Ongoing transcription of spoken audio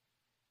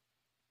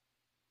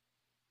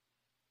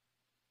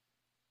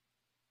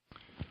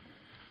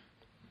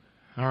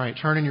All right,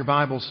 turn in your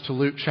Bibles to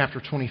Luke chapter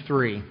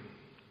 23.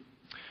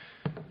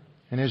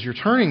 And as you're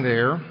turning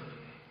there,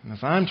 and as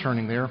I'm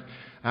turning there,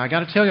 I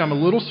got to tell you, I'm a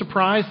little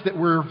surprised that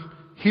we're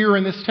here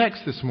in this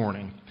text this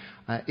morning.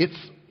 It's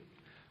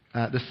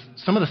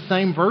some of the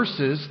same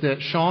verses that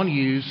Sean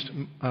used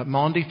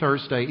Maundy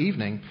Thursday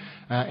evening.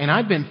 And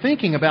I'd been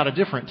thinking about a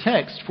different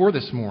text for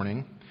this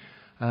morning.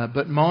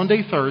 But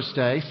Maundy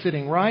Thursday,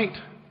 sitting right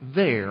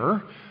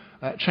there,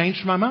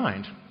 changed my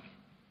mind.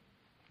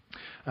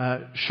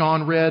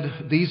 Sean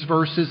read these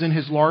verses in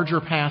his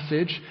larger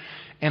passage,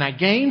 and I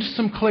gained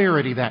some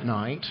clarity that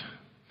night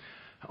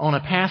on a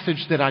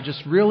passage that I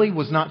just really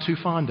was not too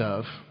fond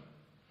of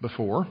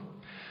before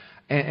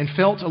and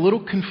felt a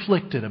little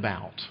conflicted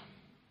about.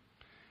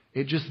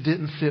 It just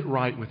didn't sit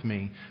right with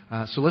me.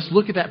 So let's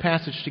look at that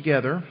passage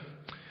together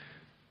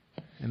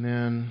and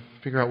then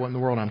figure out what in the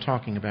world I'm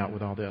talking about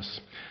with all this.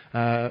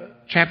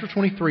 Chapter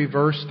 23,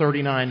 verse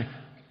 39.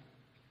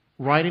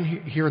 Right in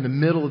here in the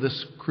middle of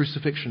this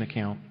crucifixion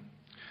account,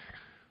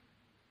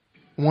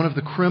 one of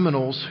the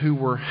criminals who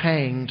were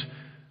hanged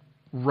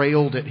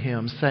railed at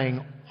him,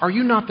 saying, "Are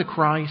you not the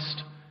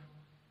Christ?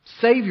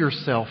 Save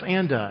yourself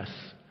and us."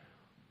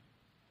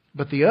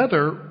 But the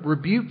other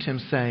rebuked him,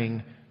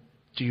 saying,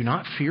 "Do you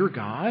not fear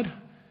God,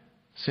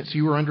 since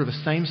you are under the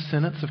same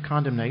sentence of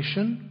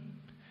condemnation?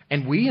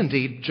 And we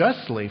indeed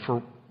justly,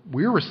 for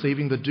we're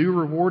receiving the due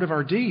reward of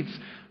our deeds.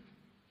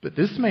 But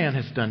this man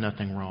has done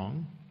nothing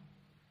wrong."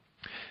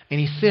 And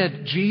he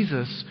said,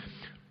 "Jesus,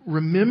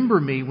 remember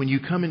me when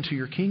you come into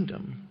your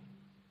kingdom."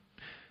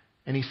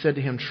 And he said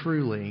to him,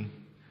 "Truly,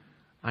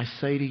 I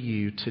say to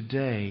you,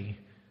 today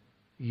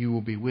you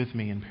will be with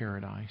me in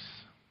paradise."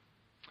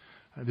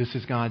 This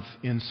is God's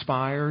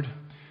inspired,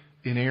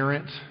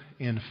 inerrant,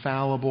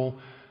 infallible,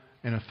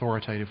 and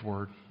authoritative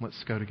word.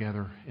 Let's go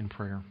together in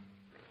prayer.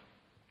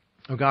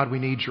 Oh God, we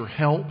need your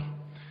help.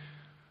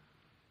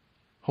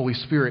 Holy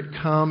Spirit,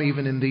 come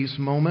even in these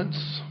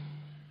moments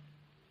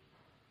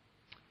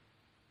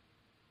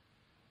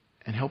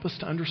and help us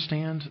to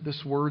understand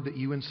this word that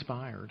you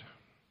inspired.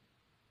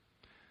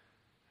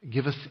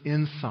 Give us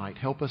insight.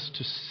 Help us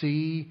to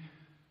see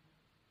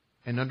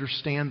and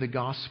understand the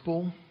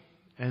gospel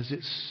as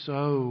it's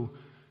so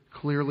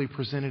clearly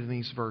presented in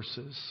these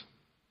verses.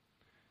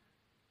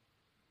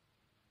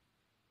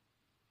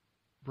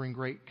 Bring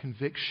great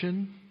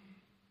conviction.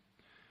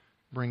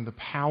 Bring the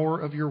power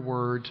of your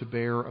word to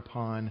bear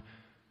upon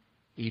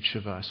each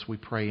of us. We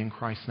pray in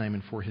Christ's name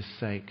and for his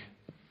sake.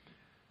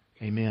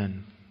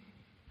 Amen.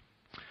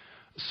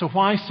 So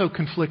why so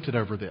conflicted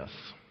over this?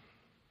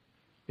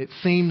 It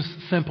seems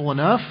simple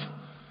enough.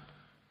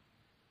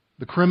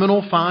 The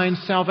criminal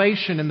finds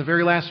salvation in the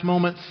very last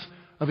moments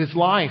of his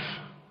life.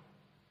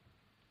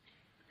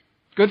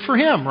 Good for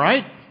him,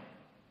 right?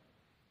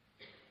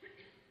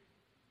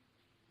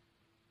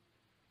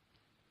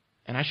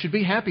 And I should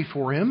be happy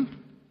for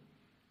him.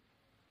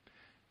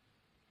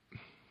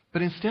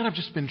 But instead, I've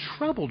just been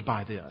troubled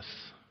by this.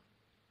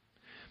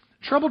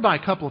 Troubled by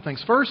a couple of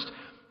things. First,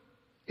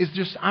 is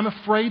just I'm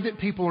afraid that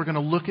people are going to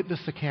look at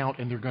this account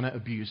and they're going to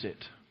abuse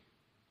it.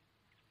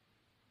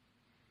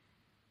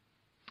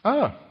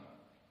 Oh,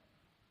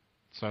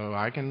 so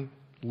I can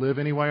live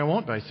any way I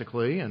want,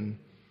 basically, and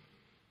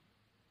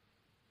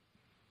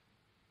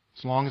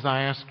as long as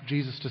I ask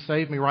Jesus to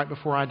save me right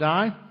before I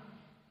die,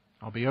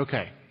 I'll be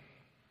okay.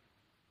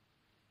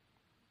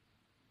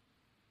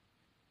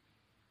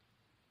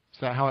 Is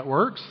that how it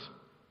works?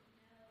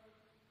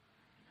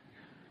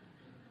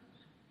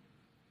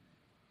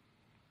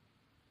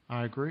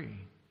 I agree.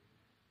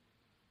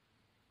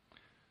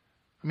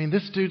 I mean,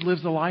 this dude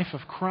lives a life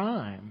of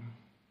crime.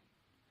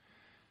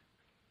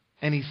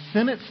 And he's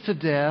sentenced to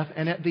death,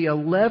 and at the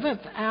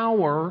 11th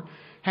hour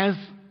has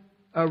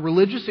a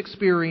religious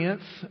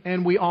experience,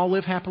 and we all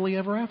live happily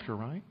ever after,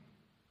 right?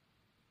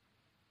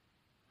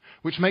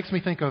 Which makes me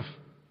think of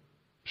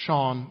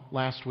Sean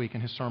last week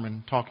in his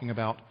sermon talking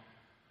about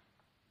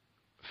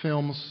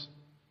films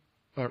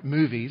or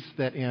movies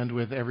that end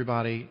with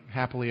everybody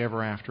happily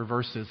ever after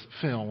versus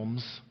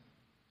films,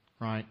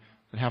 right,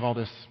 that have all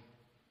this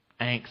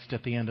angst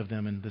at the end of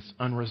them and this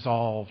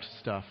unresolved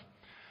stuff.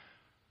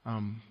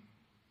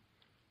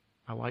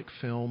 I like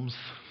films.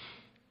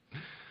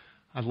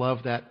 I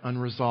love that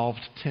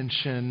unresolved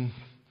tension,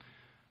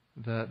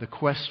 the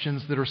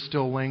questions that are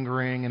still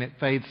lingering, and it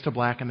fades to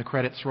black and the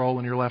credits roll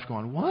and you're left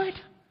going, what?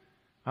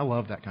 I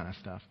love that kind of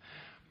stuff.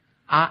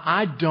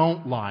 I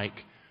don't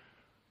like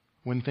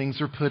when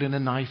things are put in a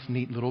nice,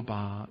 neat little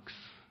box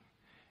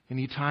and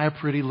you tie a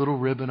pretty little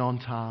ribbon on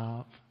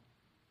top,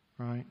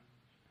 right?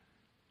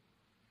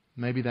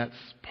 Maybe that's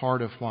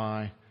part of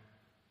why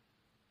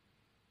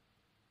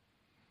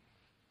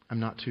I'm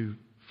not too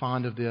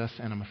fond of this,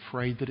 and I'm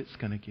afraid that it's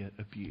going to get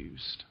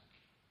abused.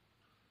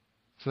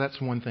 So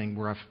that's one thing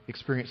where I've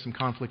experienced some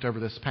conflict over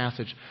this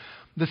passage.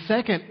 The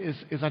second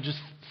is I just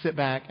sit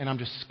back and I'm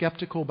just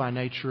skeptical by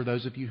nature.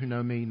 Those of you who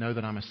know me know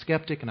that I'm a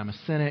skeptic and I'm a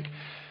cynic.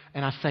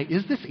 And I say,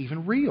 is this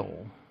even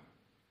real?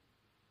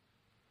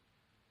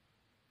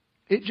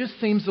 It just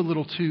seems a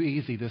little too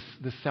easy, this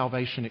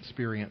salvation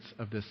experience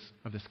of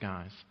this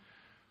guy's.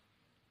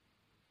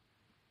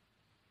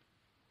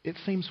 it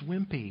seems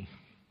wimpy.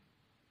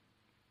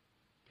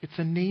 It's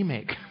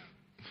anemic.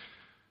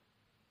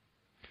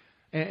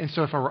 And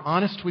so if I were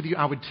honest with you,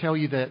 I would tell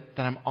you that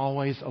I'm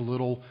always a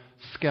little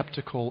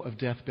skeptical of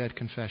deathbed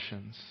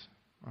confessions.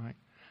 Right?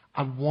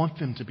 I want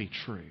them to be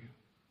true.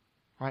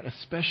 Right?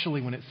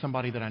 Especially when it's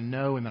somebody that I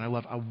know and that I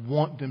love. I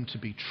want them to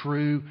be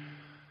true.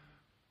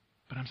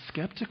 But I'm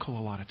skeptical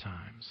a lot of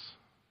times.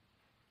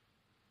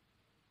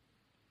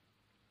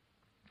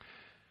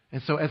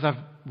 And so as I've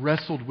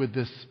wrestled with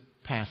this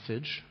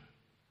passage,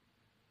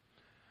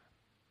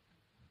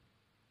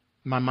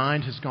 my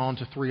mind has gone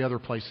to 3 other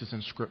places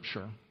in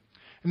Scripture.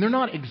 And they're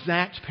not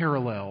exact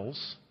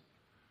parallels,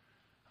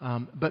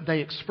 but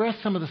they express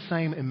some of the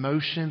same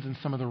emotions and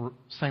some of the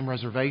same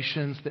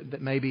reservations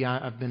that maybe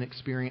I've been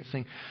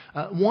experiencing.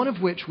 One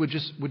of which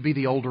would be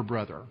the older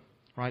brother,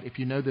 right? If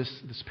you know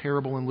this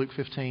parable in Luke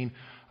 15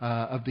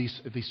 of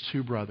these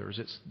 2 brothers,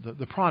 it's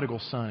the prodigal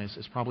son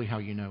is probably how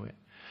you know it.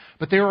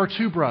 But there are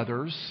 2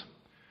 brothers.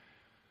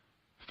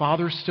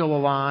 Father's still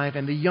alive,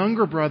 and the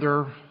younger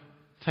brother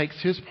takes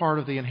his part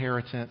of the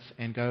inheritance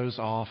and goes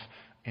off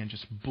and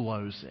just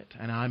blows it.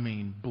 And I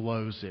mean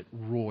blows it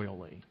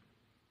royally.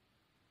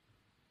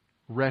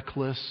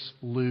 Reckless,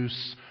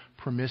 loose,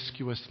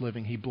 promiscuous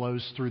living. He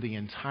blows through the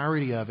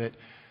entirety of it,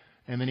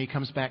 and then he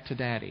comes back to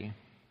Daddy.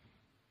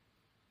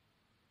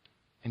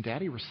 And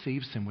Daddy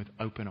receives him with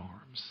open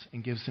arms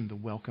and gives him the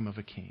welcome of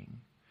a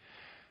king.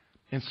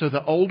 And so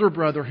the older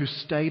brother who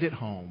stayed at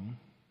home,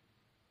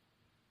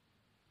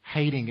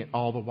 hating it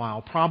all the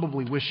while,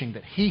 probably wishing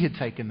that he had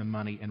taken the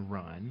money and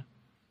run,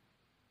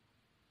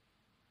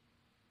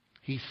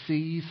 he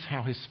sees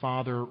how his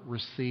father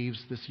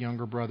receives this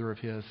younger brother of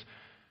his,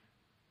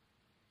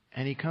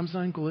 and he comes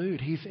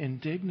unglued. He's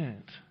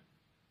indignant.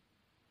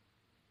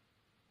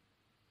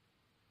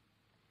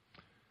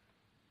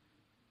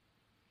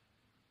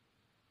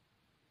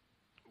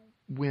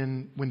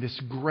 When this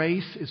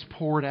grace is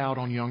poured out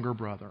on younger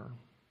brother,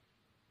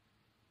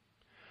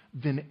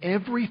 then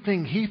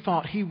everything he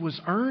thought he was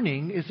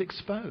earning is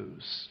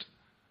exposed.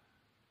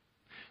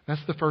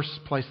 That's the first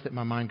place that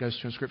my mind goes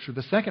to in Scripture.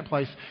 The second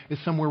place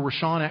is somewhere where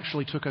Sean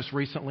actually took us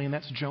recently, and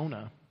that's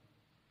Jonah.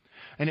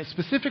 And it's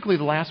specifically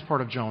the last part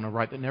of Jonah,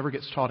 right, that never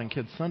gets taught in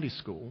kids' Sunday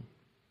school.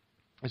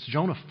 It's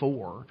Jonah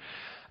 4,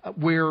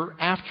 where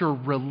after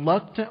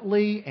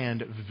reluctantly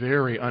and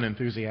very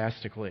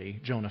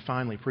unenthusiastically, Jonah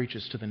finally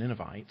preaches to the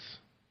Ninevites,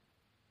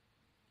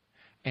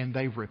 and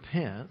they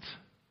repent.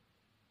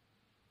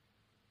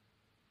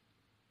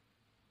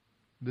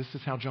 This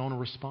is how Jonah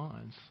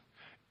responds.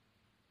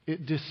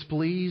 It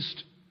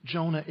displeased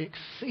Jonah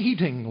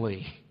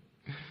exceedingly,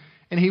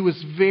 and he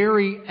was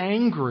very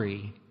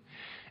angry.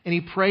 And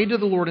he prayed to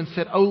the Lord and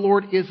said, "O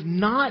Lord, is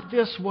not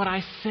this what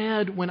I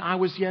said when I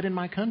was yet in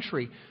my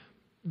country?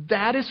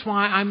 That is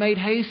why I made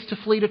haste to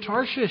flee to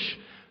Tarshish.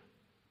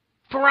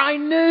 For I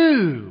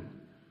knew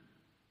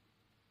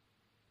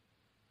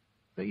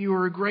that you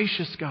are a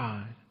gracious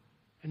God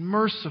and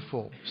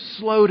merciful,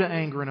 slow to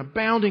anger and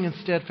abounding in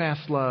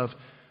steadfast love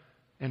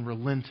and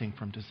relenting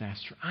from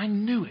disaster." I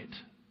knew it.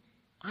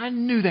 I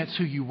knew that's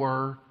who you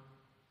were.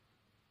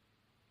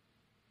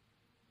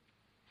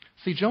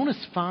 See,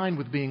 Jonah's fine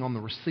with being on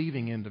the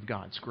receiving end of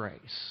God's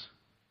grace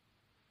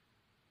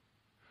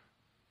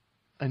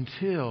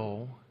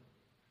until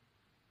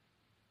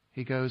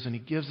he goes and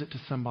he gives it to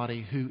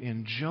somebody who,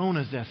 in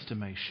Jonah's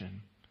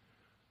estimation,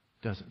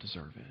 doesn't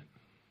deserve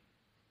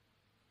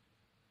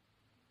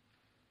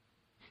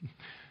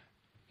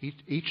it.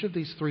 Each of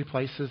these 3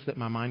 places that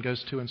my mind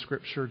goes to in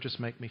Scripture just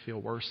make me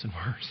feel worse and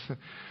worse.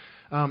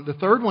 The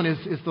third one is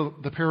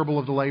the parable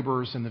of the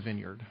laborers in the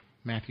vineyard,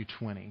 Matthew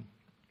 20.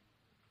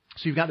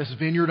 So you've got this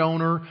vineyard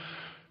owner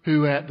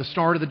who at the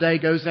start of the day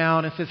goes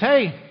out and says,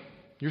 "Hey,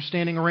 you're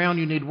standing around,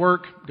 you need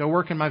work. Go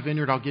work in my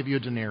vineyard, I'll give you a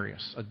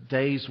denarius, a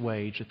day's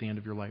wage at the end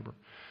of your labor."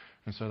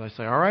 And so they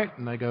say, "All right,"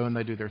 and they go and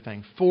they do their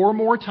thing. 4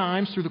 more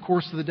times through the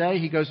course of the day,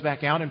 he goes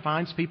back out and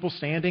finds people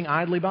standing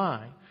idly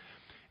by.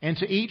 And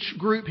to each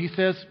group he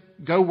says,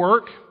 "Go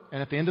work,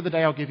 and at the end of the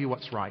day I'll give you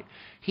what's right."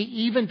 He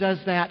even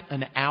does that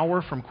an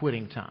hour from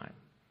quitting time.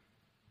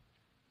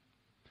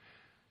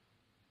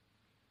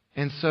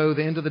 And so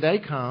the end of the day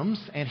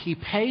comes, and he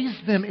pays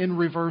them in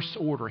reverse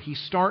order. He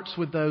starts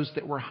with those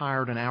that were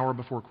hired an hour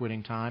before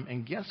quitting time,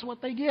 and guess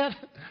what they get?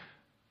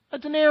 A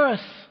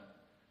denarius.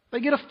 They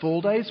get a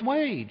full day's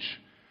wage,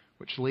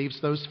 which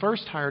leaves those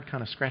first hired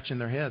kind of scratching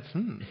their heads.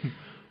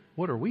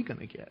 What are we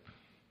going to get?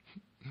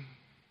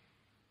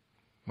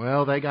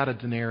 Well, they got a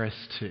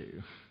denarius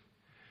too,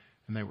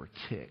 and they were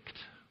ticked.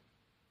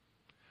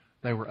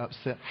 They were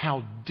upset.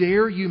 "How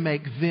dare you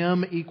make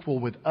them equal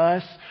with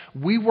us?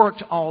 We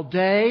worked all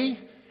day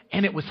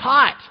and it was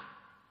hot."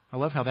 I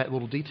love how that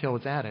little detail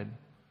is added.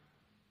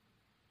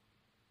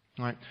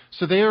 All right.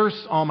 So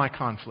there's all my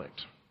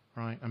conflict.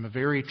 Right? I'm a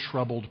very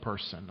troubled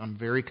person. I'm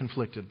very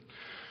conflicted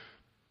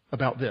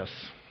about this.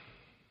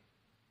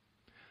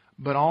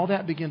 But all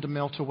that began to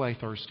melt away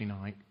Thursday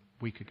night,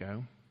 a week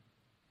ago.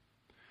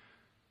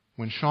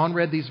 When Sean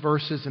read these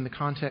verses in the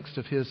context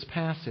of his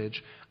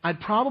passage, I've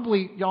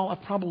probably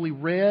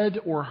read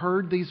or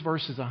heard these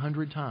verses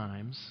 100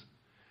 times.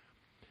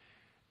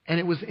 And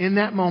it was in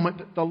that moment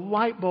that the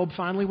light bulb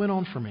finally went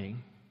on for me.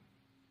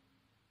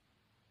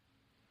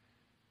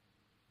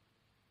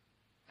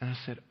 And I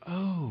said,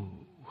 oh,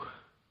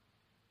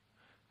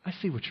 I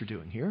see what you're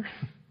doing here.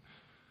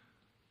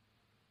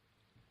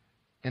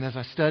 And as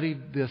I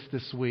studied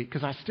this week,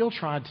 because I still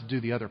tried to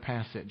do the other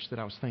passage that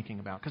I was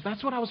thinking about, because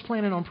that's what I was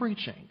planning on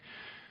preaching.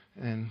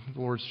 And the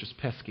Lord's just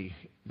pesky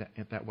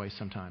that way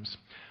sometimes.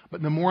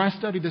 But the more I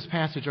studied this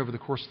passage over the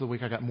course of the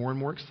week, I got more and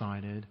more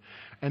excited.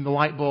 And the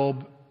light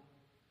bulb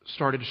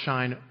started to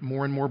shine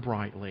more and more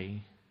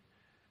brightly.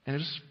 And I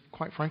just,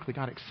 quite frankly,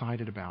 got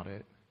excited about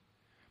it.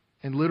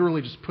 And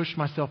literally just pushed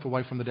myself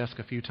away from the desk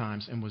a few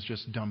times and was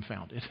just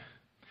dumbfounded.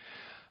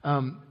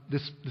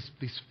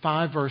 These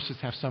 5 verses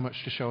have so much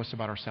to show us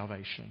about our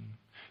salvation.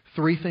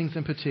 3 things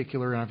in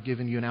particular, and I've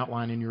given you an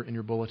outline in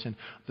your bulletin.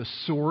 The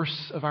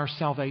source of our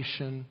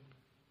salvation,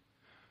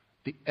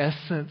 the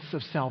essence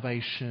of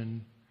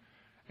salvation,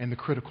 and the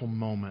critical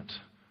moment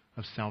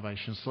of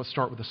salvation. So let's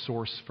start with the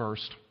source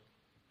first.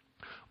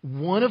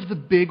 One of the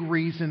big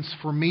reasons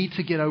for me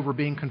to get over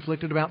being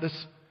conflicted about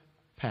this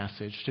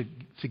passage,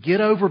 to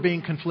get over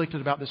being conflicted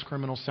about this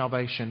criminal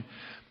salvation,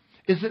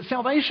 is that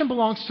salvation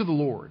belongs to the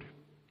Lord.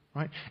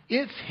 Right?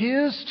 It's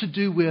His to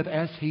do with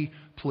as He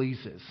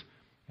pleases.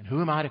 And who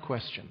am I to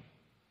question?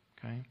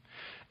 Okay?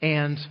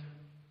 And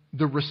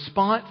the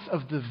response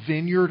of the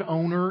vineyard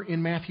owner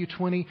in Matthew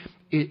 20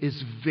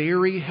 is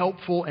very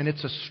helpful, and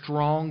it's a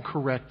strong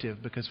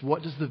corrective, because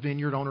what does the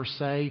vineyard owner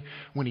say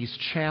when he's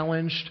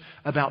challenged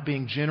about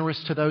being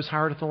generous to those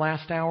hired at the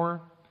last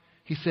hour?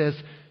 He says,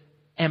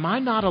 am I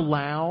not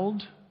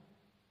allowed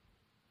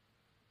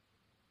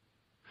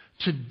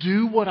to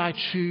do what I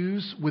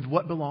choose with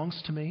what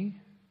belongs to me?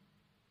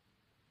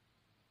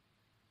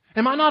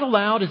 Am I not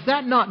allowed? Is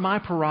that not my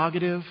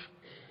prerogative?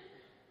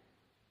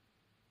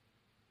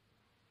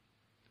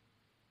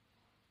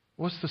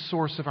 What's the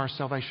source of our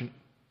salvation?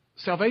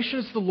 Salvation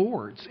is the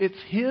Lord's. It's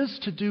His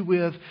to do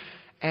with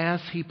as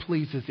He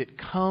pleases. It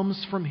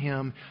comes from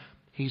Him.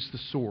 He's the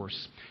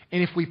source.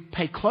 And if we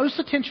pay close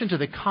attention to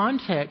the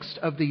context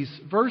of these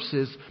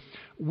verses,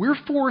 we're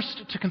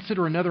forced to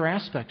consider another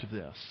aspect of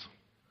this.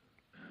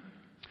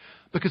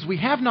 Because we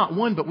have not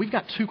one, but we've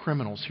got 2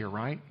 criminals here,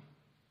 right?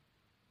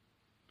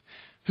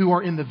 Who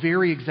are in the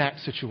very exact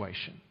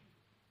situation.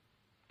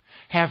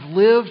 Have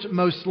lived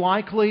most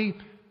likely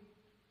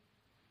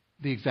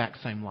the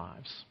exact same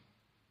lives.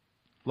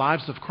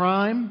 Lives of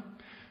crime.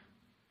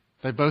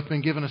 They've both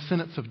been given a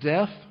sentence of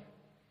death.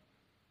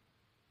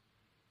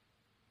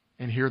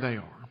 And here they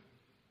are.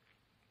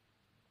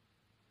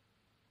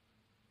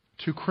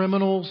 2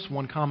 criminals,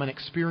 1 common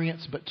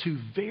experience, but 2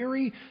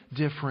 very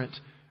different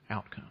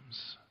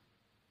outcomes.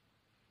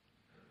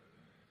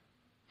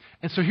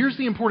 And so here's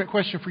the important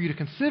question for you to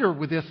consider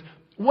with this.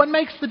 What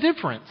makes the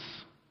difference?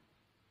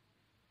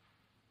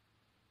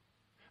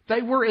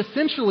 They were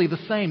essentially the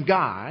same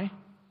guy.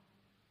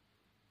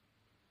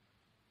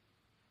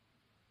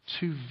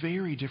 2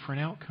 very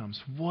different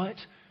outcomes. What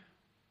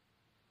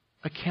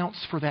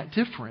accounts for that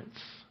difference?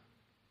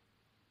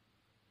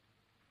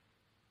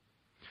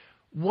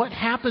 What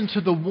happened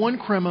to the one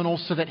criminal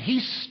so that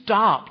he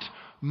stopped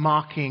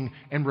mocking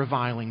and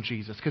reviling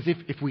Jesus? Because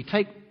if we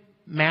take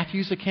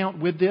Matthew's account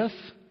with this,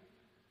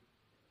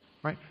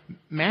 right?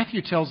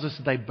 Matthew tells us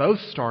they both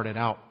started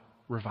out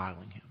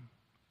reviling him.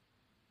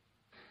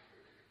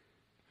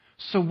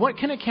 So what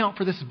can account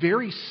for this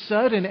very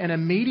sudden and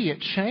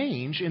immediate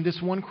change in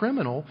this one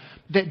criminal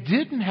that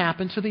didn't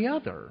happen to the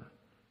other?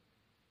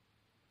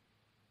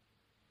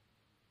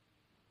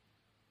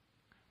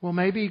 Well,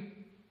 maybe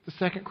the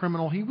second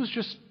criminal, he was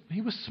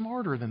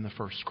smarter than the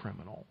first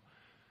criminal.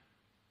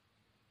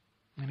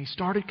 And he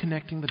started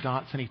connecting the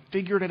dots and he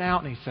figured it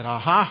out and he said,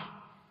 aha!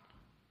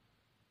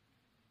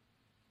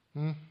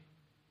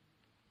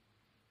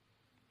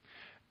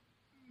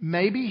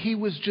 Maybe he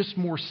was just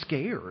more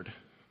scared.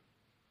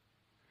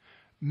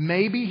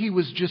 Maybe he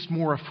was just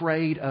more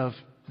afraid of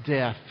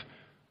death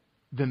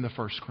than the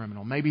first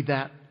criminal. Maybe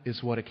that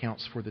is what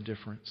accounts for the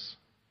difference.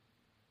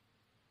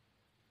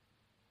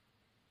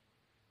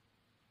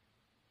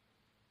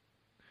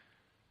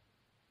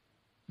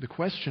 The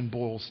question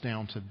boils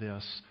down to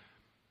this.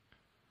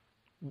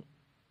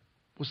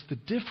 Was the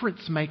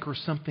difference maker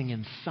something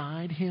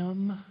inside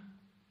him?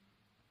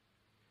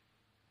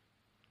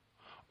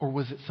 Or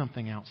was it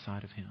something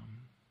outside of him?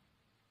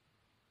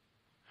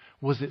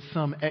 Was it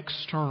some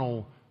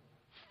external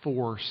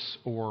force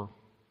or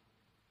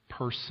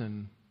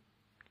person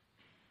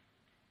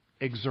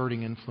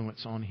exerting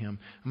influence on him?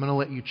 I'm going to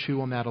let you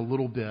chew on that a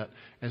little bit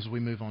as we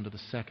move on to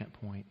the second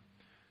point.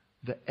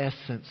 The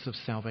essence of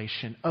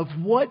salvation. Of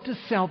what does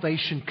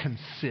salvation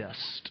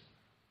consist?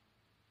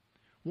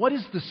 What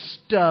is the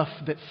stuff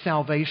that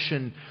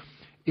salvation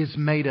is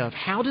made of?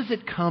 How does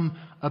it come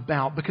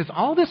about? Because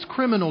all this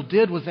criminal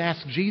did was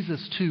ask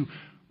Jesus to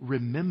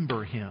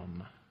remember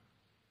him.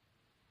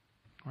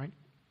 Right?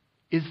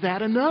 Is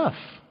that enough?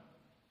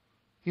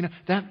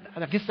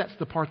 I guess that's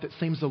the part that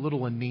seems a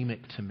little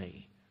anemic to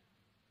me.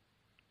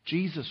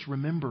 Jesus,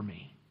 remember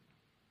me.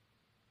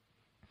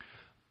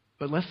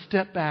 But let's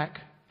step back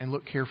and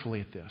look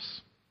carefully at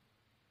this.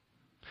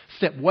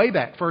 Step way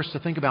back first to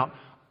think about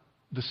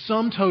the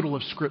sum total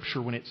of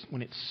Scripture when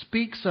it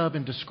speaks of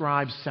and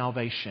describes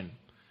salvation.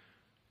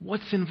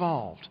 What's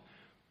involved?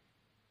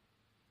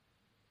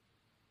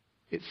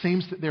 It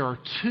seems that there are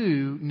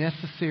two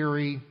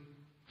necessary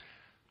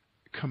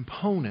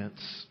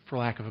components, for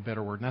lack of a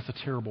better word. And that's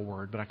a terrible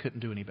word, but I couldn't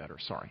do any better.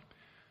 Sorry.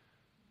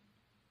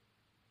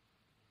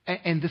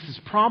 And this is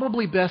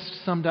probably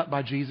best summed up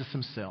by Jesus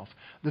himself.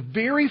 The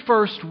very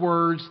first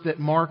words that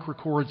Mark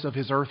records of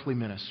his earthly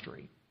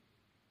ministry.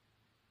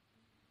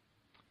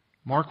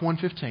 Mark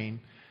 1:15,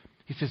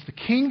 he says, "The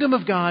kingdom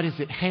of God is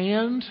at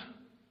hand.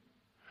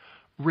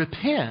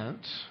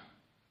 Repent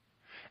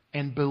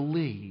and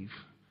believe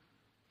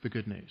the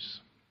good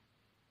news."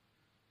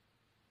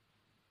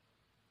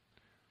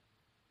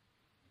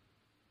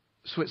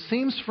 So it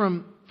seems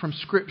from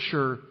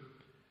Scripture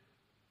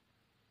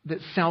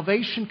that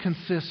salvation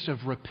consists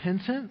of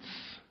repentance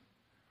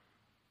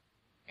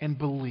and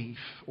belief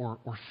or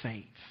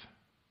faith.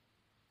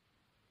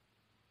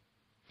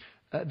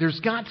 There's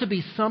got to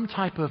be some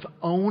type of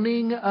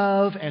owning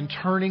of and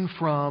turning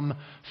from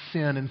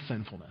sin and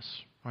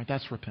sinfulness. Right?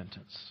 That's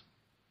repentance.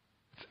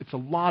 It's a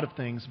lot of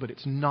things, but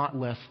it's not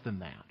less than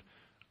that.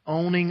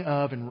 Owning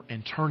of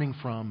and turning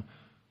from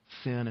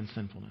sin and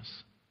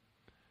sinfulness.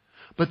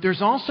 But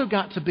there's also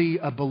got to be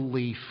a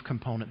belief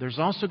component. There's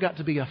also got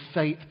to be a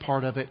faith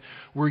part of it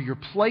where you're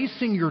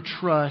placing your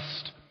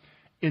trust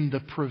in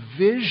the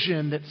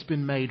provision that's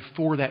been made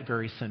for that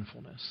very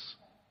sinfulness.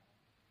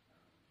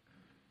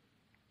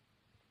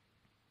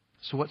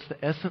 So what's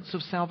the essence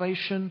of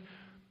salvation?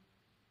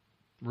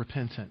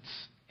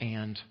 Repentance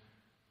and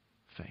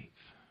faith.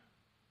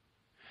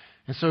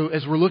 And so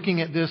as we're looking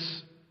at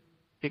this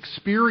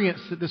experience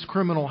that this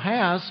criminal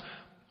has,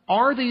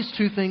 are these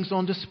two things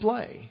on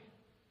display?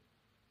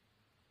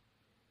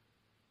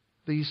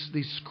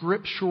 These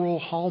scriptural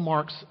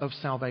hallmarks of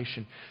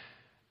salvation.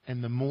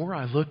 And the more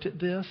I looked at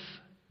this,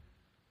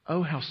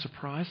 oh, how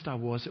surprised I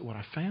was at what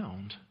I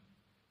found.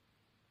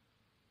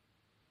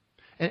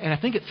 And I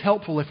think it's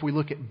helpful if we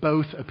look at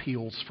both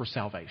appeals for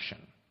salvation.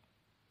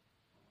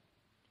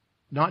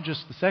 Not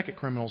just the second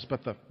criminals,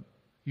 but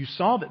you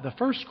saw that the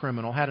first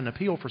criminal had an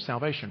appeal for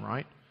salvation,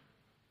 right?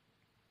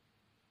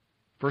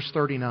 Verse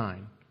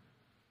 39.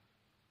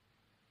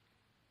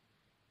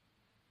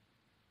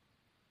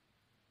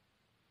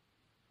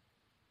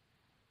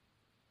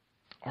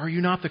 Are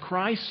you not the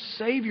Christ?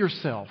 Save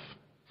yourself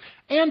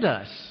and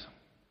us.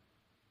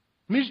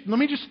 Let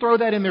me just throw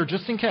that in there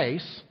just in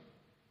case.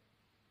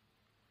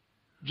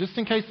 Just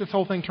in case this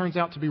whole thing turns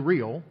out to be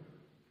real.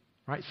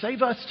 Right?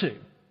 Save us too.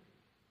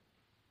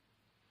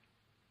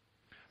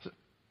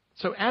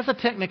 So as a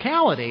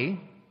technicality,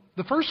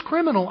 the first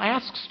criminal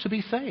asks to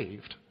be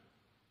saved.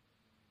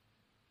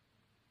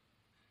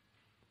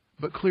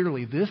 But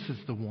clearly this is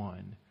the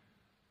one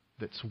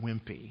that's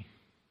wimpy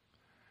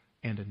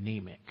and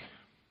anemic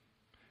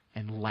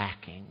and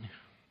lacking.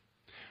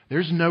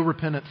 There's no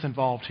repentance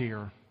involved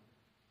here.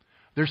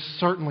 There's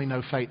certainly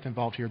no faith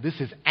involved here. This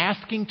is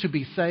asking to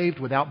be saved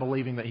without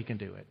believing that he can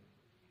do it.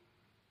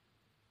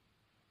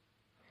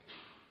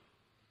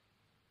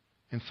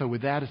 And so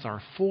with that as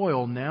our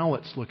foil, now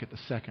let's look at the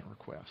second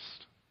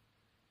request.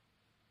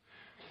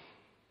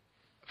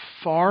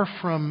 Far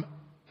from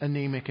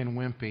anemic and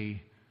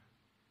wimpy,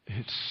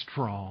 it's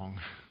strong.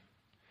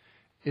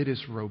 It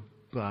is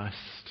robust.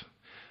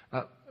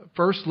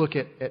 First, look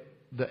at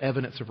the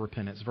evidence of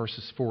repentance,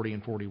 verses 40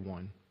 and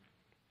 41.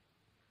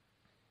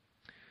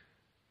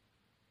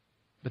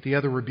 But the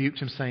other rebuked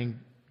him, saying,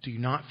 "Do you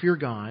not fear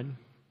God,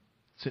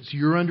 since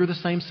you're under the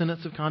same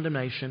sentence of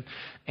condemnation,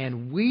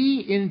 and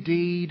we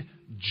indeed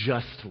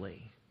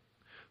justly,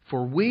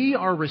 for we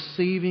are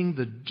receiving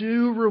the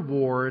due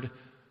reward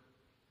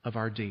of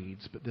our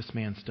deeds, but this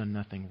man's done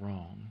nothing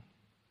wrong."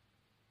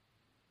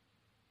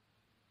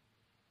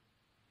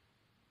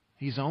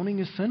 He's owning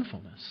his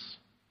sinfulness.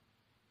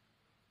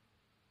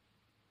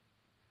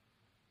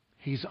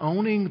 He's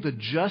owning the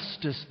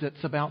justice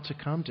that's about to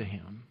come to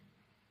him.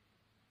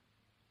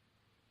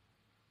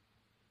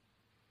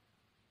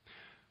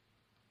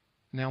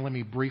 Now let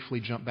me briefly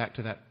jump back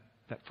to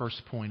that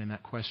first point and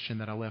that question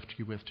that I left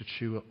you with to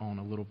chew on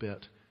a little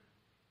bit.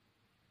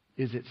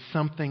 Is it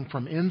something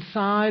from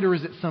inside or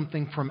is it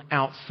something from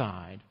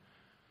outside?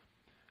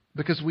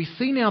 Because we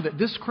see now that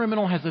this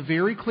criminal has a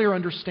very clear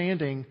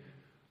understanding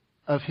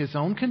of his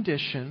own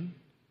condition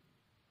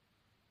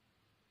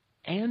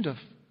and of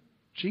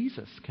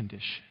Jesus'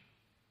 condition.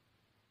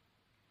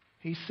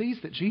 He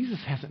sees that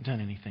Jesus hasn't done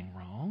anything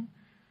wrong,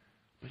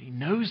 but he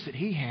knows that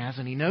he has,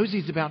 and he knows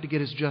he's about to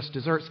get his just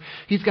deserts.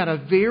 He's got a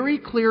very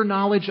clear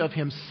knowledge of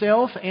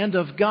himself and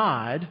of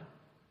God.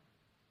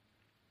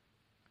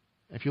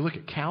 If you look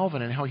at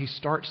Calvin and how he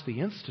starts the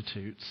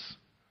Institutes,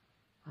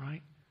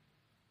 right?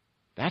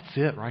 That's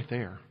it right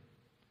there.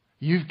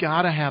 You've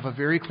got to have a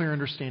very clear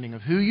understanding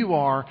of who you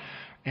are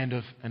and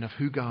of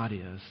who God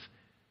is.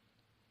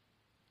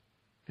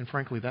 And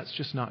frankly, that's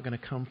just not going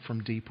to come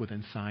from deep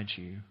within inside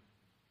you.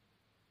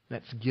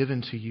 That's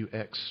given to you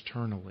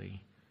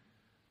externally.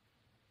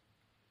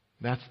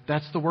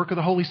 That's the work of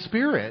the Holy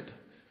Spirit.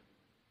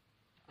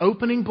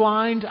 Opening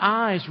blind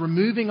eyes,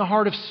 removing a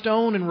heart of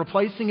stone and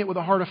replacing it with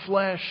a heart of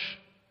flesh.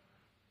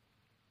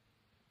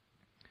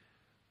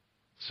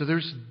 So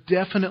there's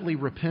definitely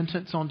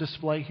repentance on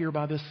display here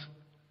by this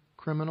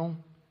criminal.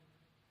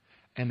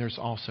 And there's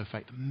also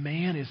faith.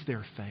 Man, is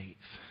there faith.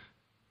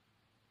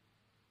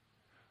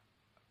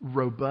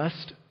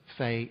 Robust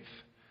faith.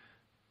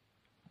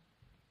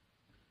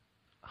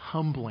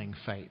 Humbling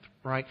faith,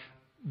 right?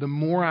 The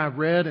more I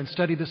read and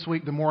studied this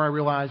week, the more I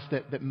realized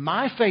that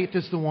my faith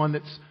is the one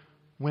that's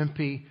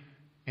wimpy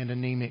and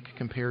anemic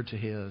compared to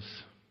his.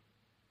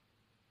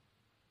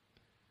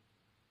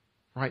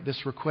 Right?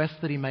 This request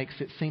that he makes,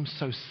 it seems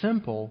so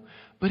simple,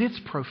 but it's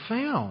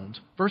profound.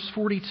 Verse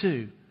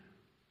 42.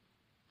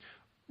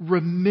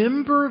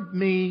 Remember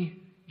me,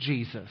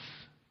 Jesus.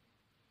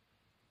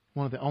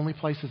 One of the only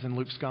places in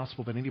Luke's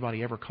gospel that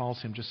anybody ever calls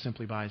him just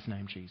simply by his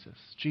name, Jesus.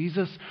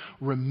 Jesus,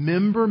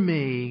 remember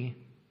me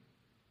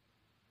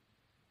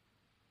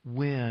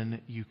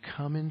when you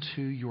come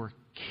into your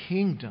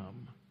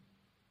kingdom.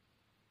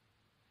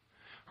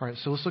 All right,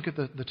 so let's look at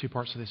the two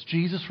parts of this.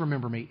 Jesus,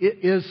 remember me.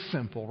 It is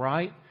simple,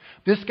 right?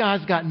 This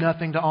guy's got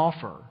nothing to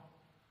offer.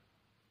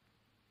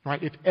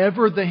 Right? If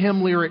ever the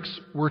hymn lyrics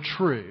were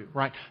true,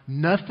 right?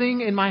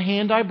 Nothing in my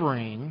hand I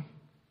bring.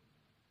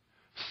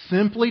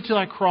 Simply to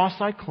thy cross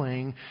I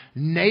cling.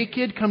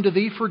 Naked come to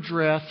thee for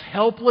dress.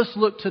 Helpless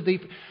look to thee.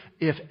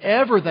 If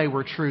ever they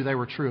were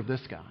true of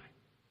this guy.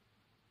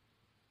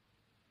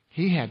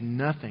 He had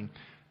nothing.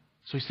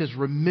 So he says,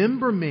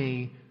 remember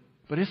me.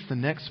 But it's the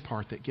next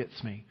part that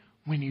gets me.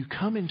 When you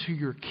come into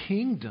your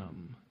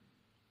kingdom.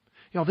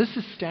 Y'all, this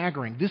is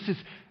staggering. This is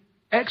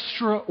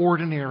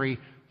extraordinary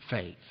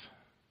faith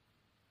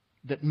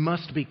that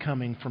must be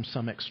coming from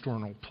some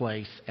external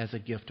place as a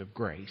gift of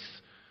grace.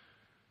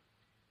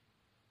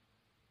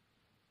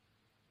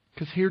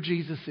 Because here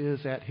Jesus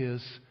is at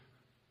his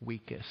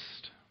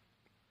weakest,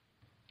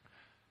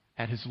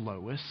 at his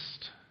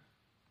lowest,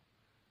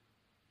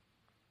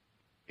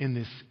 in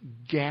this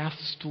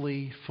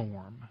ghastly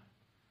form,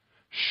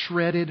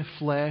 shredded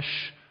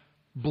flesh,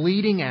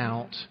 bleeding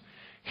out.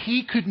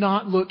 He could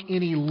not look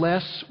any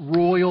less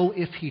royal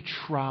if he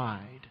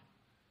tried.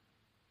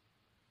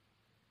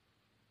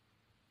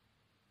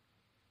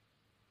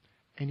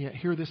 And yet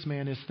here this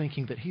man is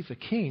thinking that he's a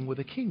king with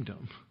a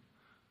kingdom.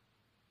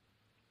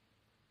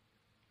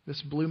 This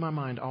blew my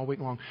mind all week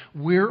long.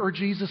 Where are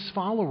Jesus'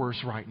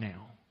 followers right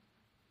now?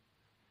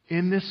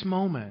 In this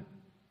moment,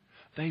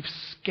 they've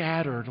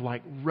scattered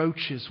like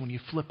roaches when you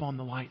flip on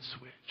the light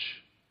switch.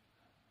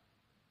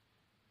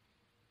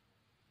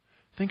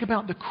 Think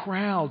about the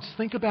crowds.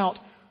 Think about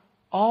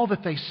all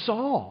that they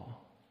saw.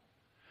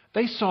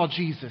 They saw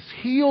Jesus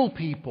heal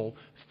people,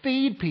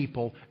 feed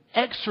people,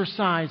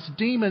 exorcise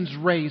demons,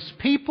 raise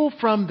people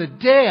from the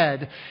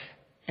dead,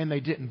 and they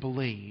didn't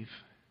believe.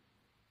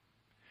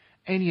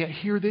 And yet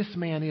here this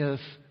man is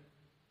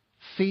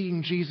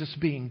seeing Jesus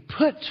being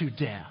put to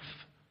death.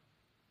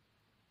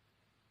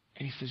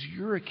 And he says,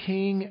 you're a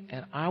king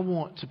and I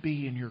want to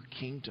be in your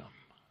kingdom.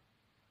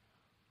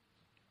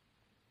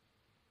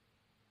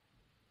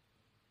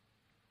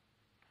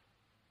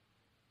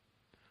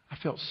 I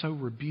felt so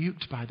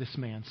rebuked by this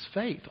man's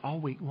faith all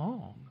week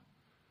long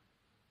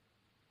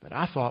that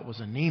I thought was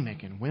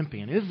anemic and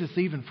wimpy. And is this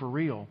even for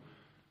real?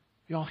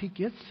 Y'all, he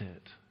gets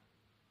it.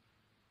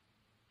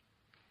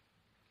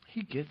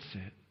 He gets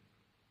it.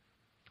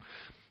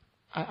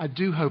 I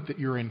do hope that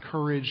you're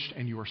encouraged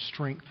and you are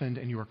strengthened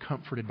and you are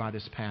comforted by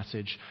this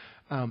passage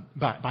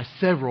by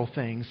several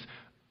things.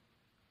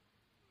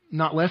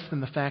 Not less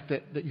than the fact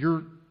that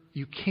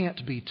you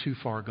can't be too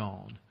far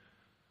gone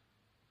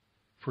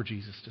for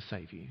Jesus to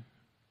save you.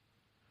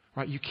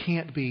 Right? You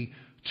can't be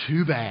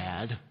too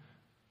bad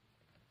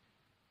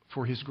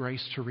for His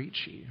grace to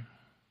reach you.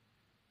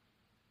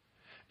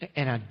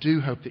 And I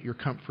do hope that you're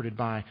comforted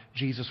by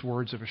Jesus'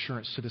 words of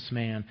assurance to this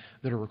man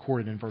that are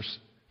recorded in verse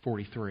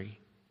 43.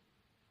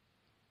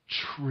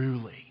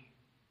 Truly.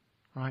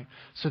 Right?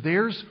 So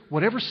there's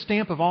whatever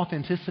stamp of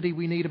authenticity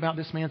we need about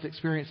this man's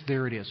experience,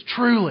 there it is.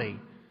 Truly.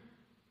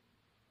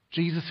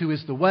 Jesus, who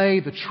is the way,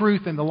 the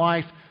truth, and the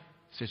life,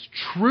 says,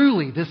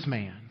 truly this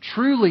man,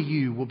 truly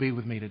you will be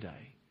with me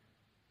today.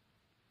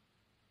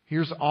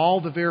 Here's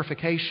all the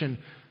verification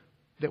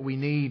that we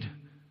need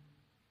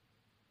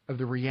of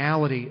the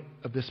reality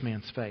of this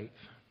man's faith.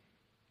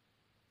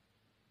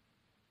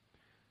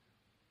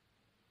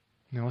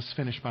 Now let's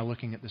finish by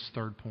looking at this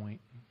third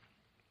point.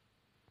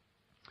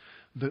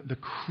 The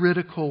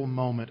critical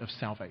moment of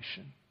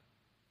salvation.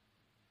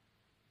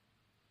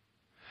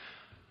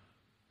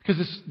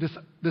 Because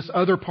this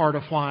other part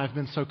of why I've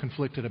been so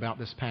conflicted about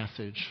this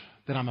passage,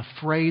 that I'm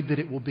afraid that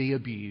it will be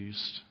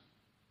abused,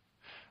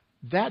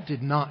 that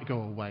did not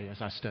go away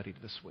as I studied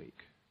this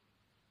week.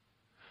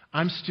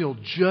 I'm still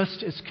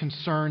just as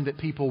concerned that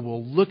people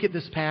will look at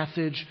this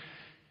passage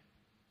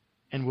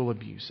and will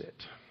abuse it.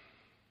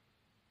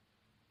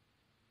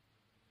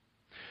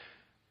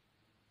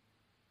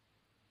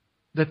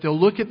 that they'll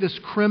look at this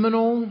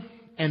criminal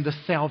and the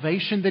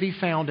salvation that he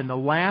found in the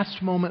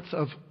last moments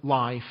of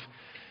life,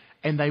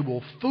 and they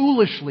will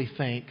foolishly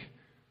think,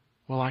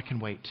 well, I can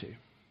wait too.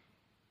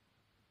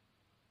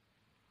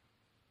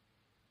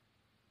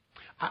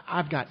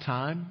 I've got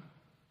time.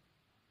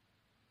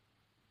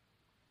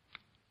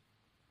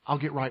 I'll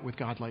get right with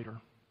God later.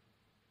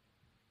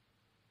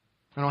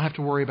 I don't have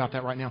to worry about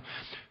that right now.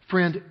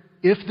 Friend,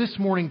 if this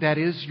morning that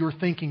is your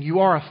thinking, you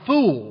are a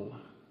fool.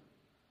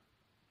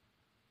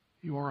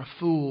 You are a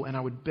fool, and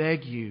I would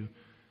beg you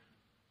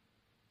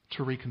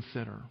to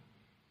reconsider.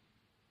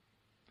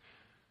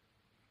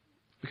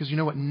 Because you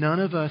know what? None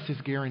of us is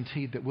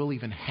guaranteed that we'll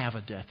even have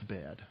a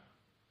deathbed.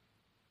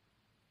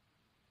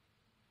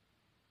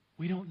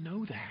 We don't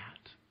know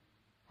that,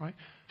 right?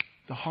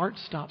 The heart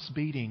stops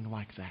beating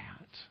like that.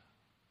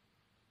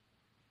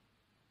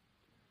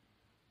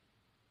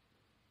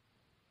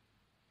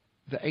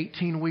 The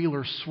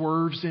 18-wheeler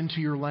swerves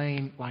into your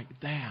lane like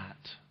that.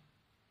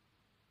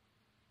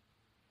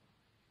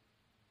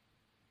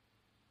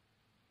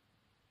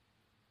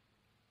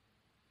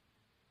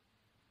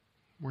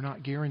 We're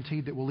not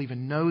guaranteed that we'll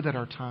even know that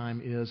our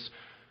time is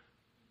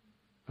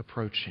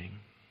approaching.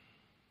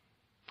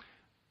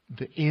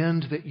 The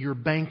end that you're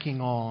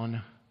banking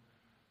on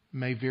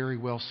may very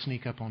well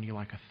sneak up on you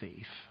like a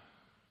thief.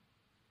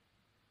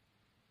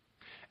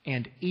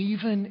 And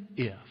even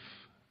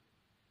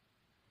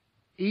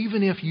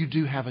if you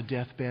do have a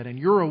deathbed and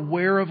you're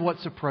aware of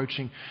what's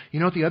approaching, you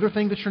know what the other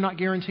thing that you're not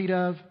guaranteed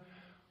of?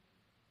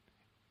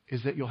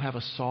 Is that you'll have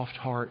a soft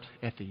heart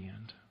at the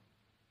end.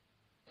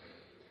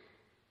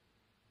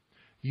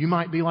 You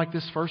might be like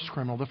this first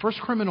criminal. The first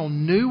criminal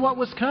knew what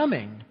was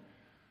coming,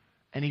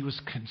 and he was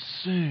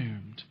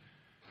consumed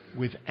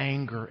with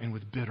anger and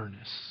with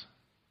bitterness.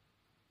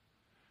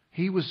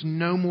 He was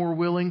no more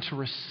willing to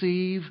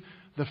receive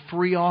the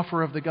free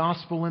offer of the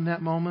gospel in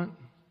that moment.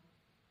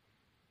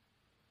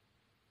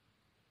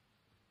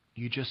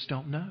 You just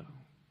don't know.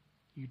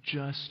 You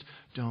just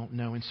don't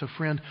know. And so,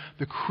 friend,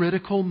 the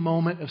critical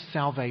moment of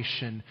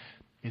salvation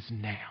is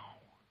now.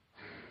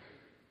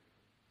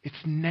 It's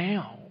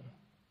now.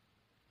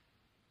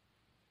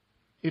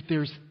 If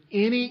there's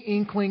any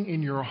inkling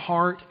in your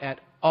heart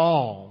at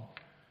all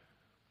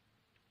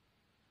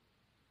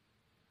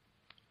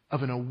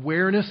of an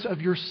awareness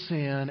of your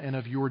sin and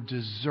of your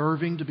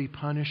deserving to be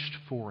punished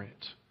for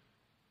it,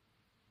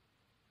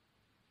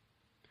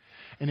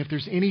 and if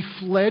there's any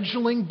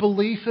fledgling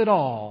belief at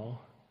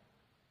all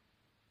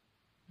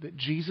that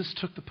Jesus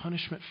took the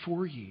punishment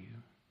for you,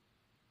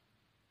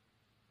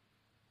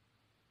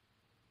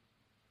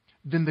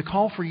 then the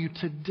call for you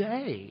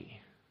today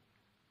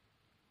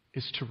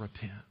is to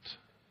repent,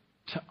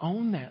 to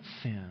own that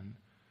sin,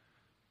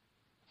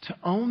 to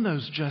own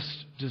those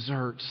just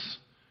deserts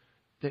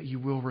that you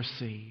will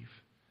receive,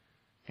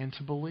 and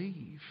to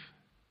believe,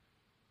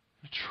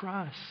 to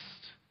trust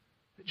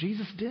that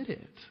Jesus did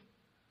it.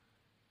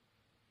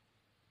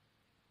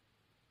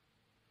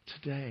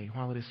 Today,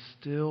 while it is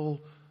still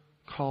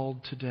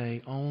called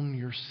today, own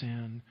your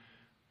sin.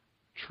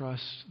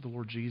 Trust the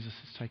Lord Jesus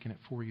has taken it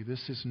for you.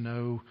 This is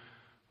no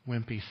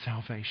wimpy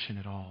salvation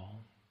at all.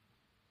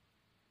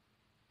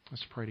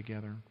 Let's pray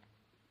together.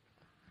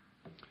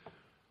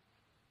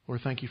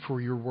 Lord, thank you for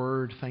your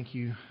word. Thank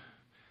you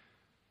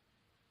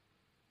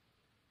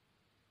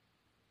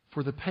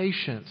for the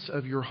patience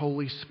of your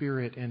Holy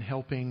Spirit in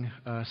helping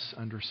us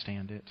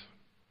understand it.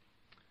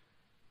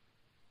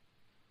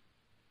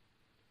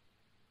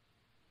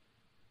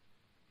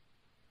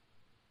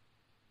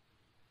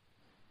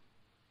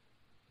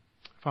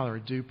 Father, I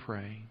do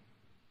pray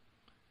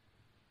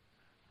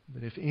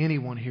that if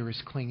anyone here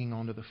is clinging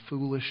on to the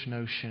foolish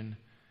notion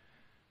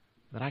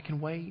that I can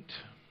wait,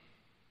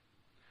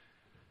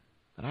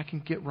 that I can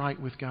get right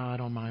with God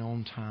on my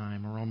own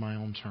time or on my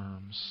own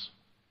terms,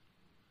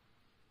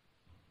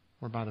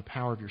 or by the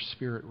power of your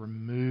Spirit,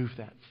 remove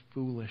that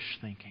foolish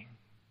thinking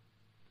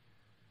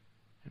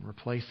and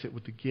replace it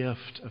with the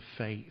gift of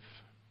faith,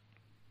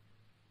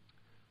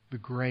 the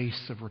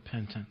grace of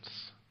repentance,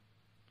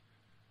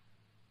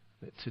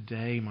 that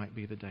today might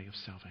be the day of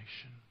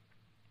salvation.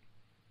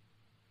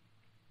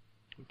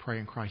 We pray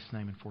in Christ's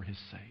name and for His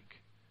sake.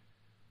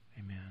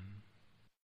 Amen.